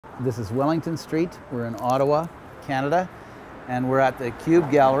This is Wellington Street. We're in Ottawa, Canada, and we're at the Cube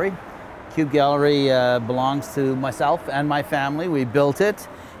Gallery. Cube Gallery belongs to myself and my family. We built it,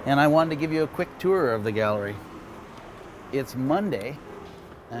 and I wanted to give you a quick tour of the gallery. It's Monday,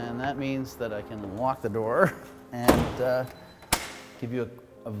 and that means that I can lock the door and give you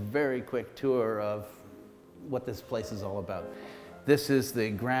a very quick tour of what this place is all about. This is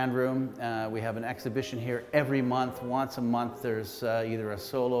the grand room. We have an exhibition here every month. Once a month there's either a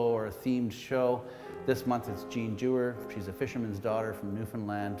solo or a themed show. This month it's Jean Dewar. She's a fisherman's daughter from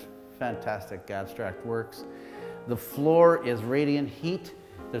Newfoundland. Fantastic abstract works. The floor is radiant heat.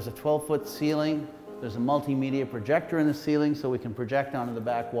 There's a 12-foot ceiling. There's a multimedia projector in the ceiling so we can project onto the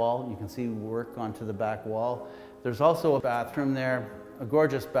back wall. You can see work onto the back wall. There's also a bathroom there, a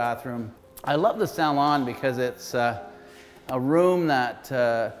gorgeous bathroom. I love the salon because it's a room that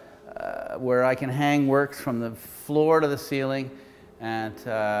where I can hang works from the floor to the ceiling, and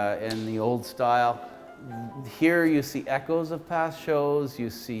in the old style. Here you see echoes of past shows, you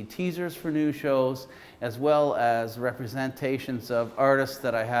see teasers for new shows, as well as representations of artists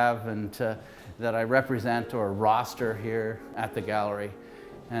that I have and that I represent or roster here at the gallery.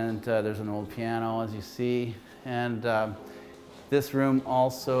 And there's an old piano, as you see, and this room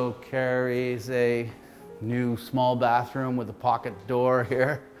also carries a new small bathroom with a pocket door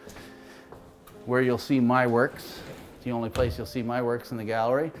here where you'll see my works. It's the only place you'll see my works in the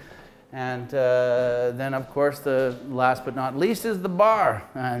gallery. And then of course the last but not least is the bar,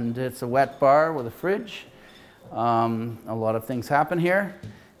 and it's a wet bar with a fridge. A lot of things happen here,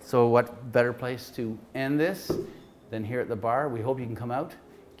 so what better place to end this than here at the bar. We hope you can come out.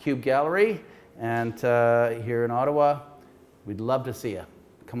 Cube Gallery, and here in Ottawa, we'd love to see you.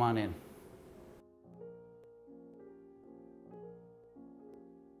 Come on in.